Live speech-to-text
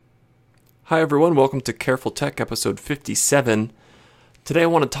Hi everyone, welcome to Careful Tech episode 57. Today I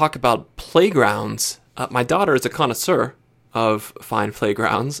want to talk about playgrounds. My daughter is a connoisseur of fine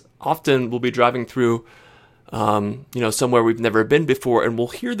playgrounds. Often we'll be driving through somewhere we've never been before, and we'll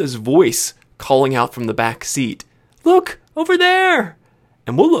hear this voice calling out from the back seat, "Look, over there!"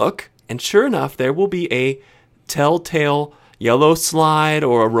 And we'll look, and sure enough, there will be a telltale yellow slide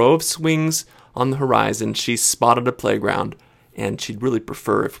or a row of swings on the horizon. She's spotted a playground, and she'd really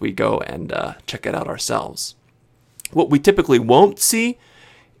prefer if we go and check it out ourselves. What we typically won't see,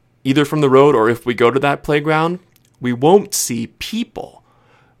 either from the road or if we go to that playground, we won't see people.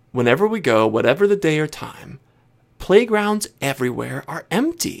 Whenever we go, whatever the day or time, playgrounds everywhere are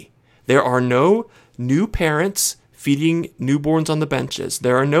empty. There are no new parents feeding newborns on the benches.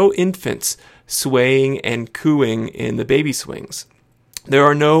 There are no infants swaying and cooing in the baby swings. There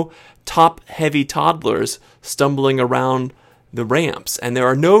are no top-heavy toddlers stumbling around the ramps, and there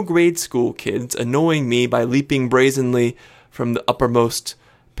are no grade school kids annoying me by leaping brazenly from the uppermost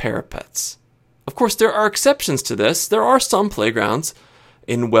parapets. Of course, there are exceptions to this. There are some playgrounds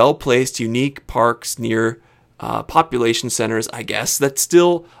in well-placed, unique parks near population centers, I guess, that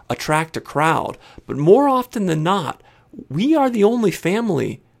still attract a crowd. But more often than not, we are the only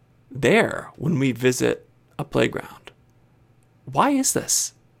family there when we visit a playground. Why is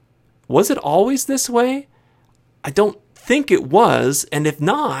this? Was it always this way? I don't think it was, and if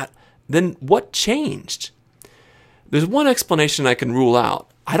not, then what changed? There's one explanation I can rule out.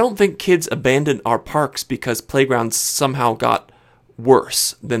 I don't think kids abandoned our parks because playgrounds somehow got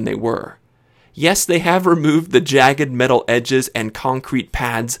worse than they were. Yes, they have removed the jagged metal edges and concrete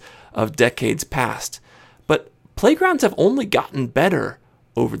pads of decades past, but playgrounds have only gotten better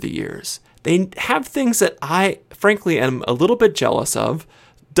over the years. They have things that I, frankly, am a little bit jealous of.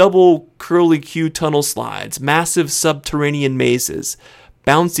 Double curly-Q tunnel slides, massive subterranean mazes,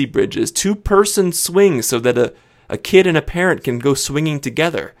 bouncy bridges, two-person swings so that a kid and a parent can go swinging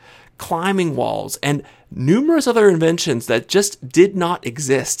together, climbing walls, and numerous other inventions that just did not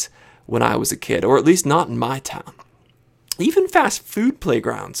exist when I was a kid, or at least not in my town. Even fast food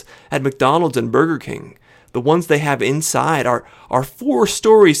playgrounds at McDonald's and Burger King, the ones they have inside, are 4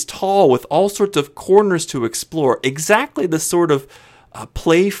 stories tall with all sorts of corners to explore, exactly the sort of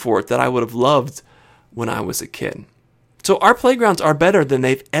play fort that I would have loved when I was a kid. So our playgrounds are better than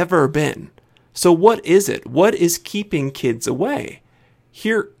they've ever been. So what is it? What is keeping kids away?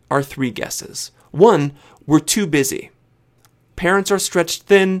 Here are 3 guesses. 1, we're too busy. Parents are stretched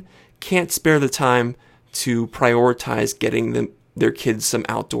thin, can't spare the time to prioritize getting their kids some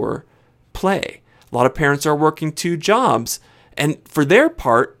outdoor play. A lot of parents are working 2 jobs, and for their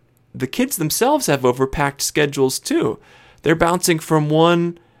part, the kids themselves have overpacked schedules too. They're bouncing from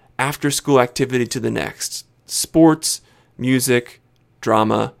one after-school activity to the next. Sports, music,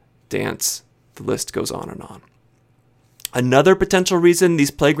 drama, dance, the list goes on and on. Another potential reason these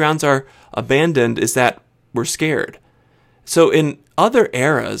playgrounds are abandoned is that we're scared. So in other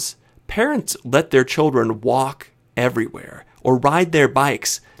eras, parents let their children walk everywhere or ride their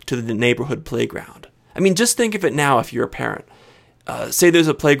bikes to the neighborhood playground. I mean, just think of it now if you're a parent. Say there's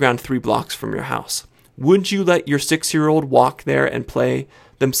a playground 3 blocks from your house. Would you let your 6-year-old walk there and play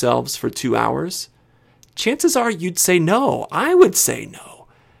themselves for 2 hours? Chances are you'd say no. I would say no.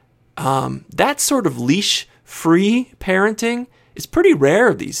 That sort of leash-free parenting is pretty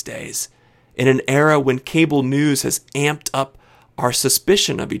rare these days in an era when cable news has amped up our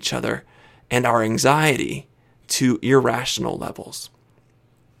suspicion of each other and our anxiety to irrational levels.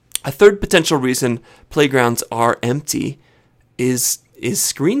 A third potential reason playgrounds are empty is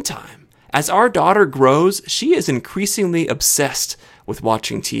screen time. As our daughter grows, she is increasingly obsessed with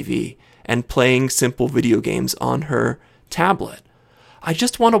watching TV and playing simple video games on her tablet. "I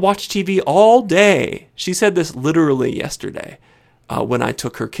just want to watch TV all day." She said this literally yesterday when I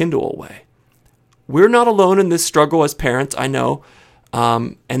took her Kindle away. We're not alone in this struggle as parents, I know,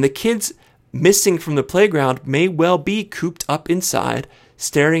 and the kids missing from the playground may well be cooped up inside,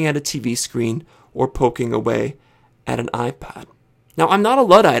 staring at a TV screen or poking away at an iPad. Now, I'm not a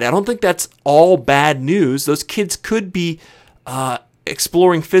Luddite. I don't think that's all bad news. Those kids could be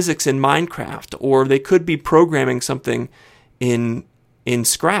exploring physics in Minecraft, or they could be programming something in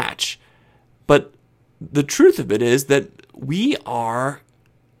Scratch. But the truth of it is that we are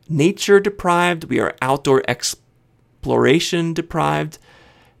nature deprived, we are outdoor exploration deprived,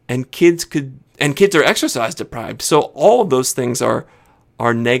 and kids are exercise deprived. So all of those things are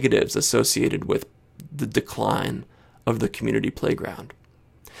negatives associated with the decline of the community playground.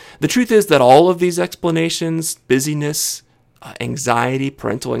 The truth is that all of these explanations, busyness, anxiety,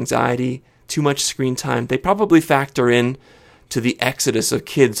 parental anxiety, too much screen time, they probably factor in to the exodus of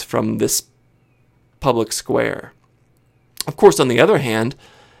kids from this public square. Of course, on the other hand,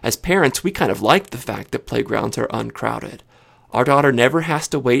 as parents, we kind of like the fact that playgrounds are uncrowded. Our daughter never has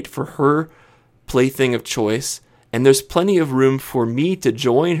to wait for her plaything of choice, and there's plenty of room for me to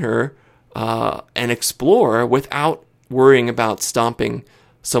join her and explore without worrying about stomping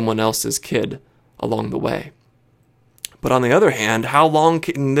someone else's kid along the way. But on the other hand, how long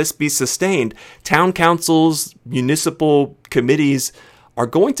can this be sustained? Town councils, municipal committees are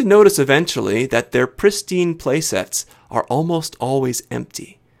going to notice eventually that their pristine playsets are almost always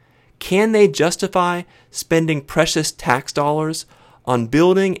empty. Can they justify spending precious tax dollars on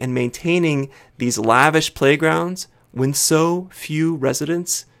building and maintaining these lavish playgrounds when so few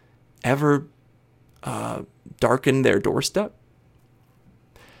residents ever darken their doorstep?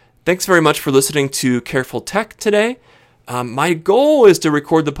 Thanks very much for listening to Careful Tech today. My goal is to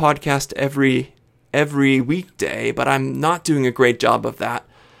record the podcast every weekday, but I'm not doing a great job of that.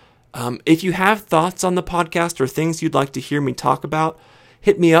 If you have thoughts on the podcast or things you'd like to hear me talk about,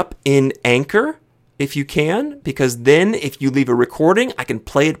 hit me up in Anchor if you can, because then if you leave a recording, I can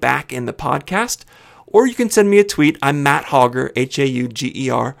play it back in the podcast, or you can send me a tweet. I'm Matt Hauger,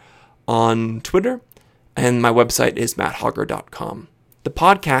 Hauger, on Twitter, and my website is matthauger.com. The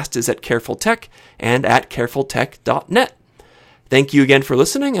podcast is at Careful Tech and at carefultech.net. Thank you again for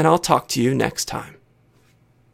listening, and I'll talk to you next time.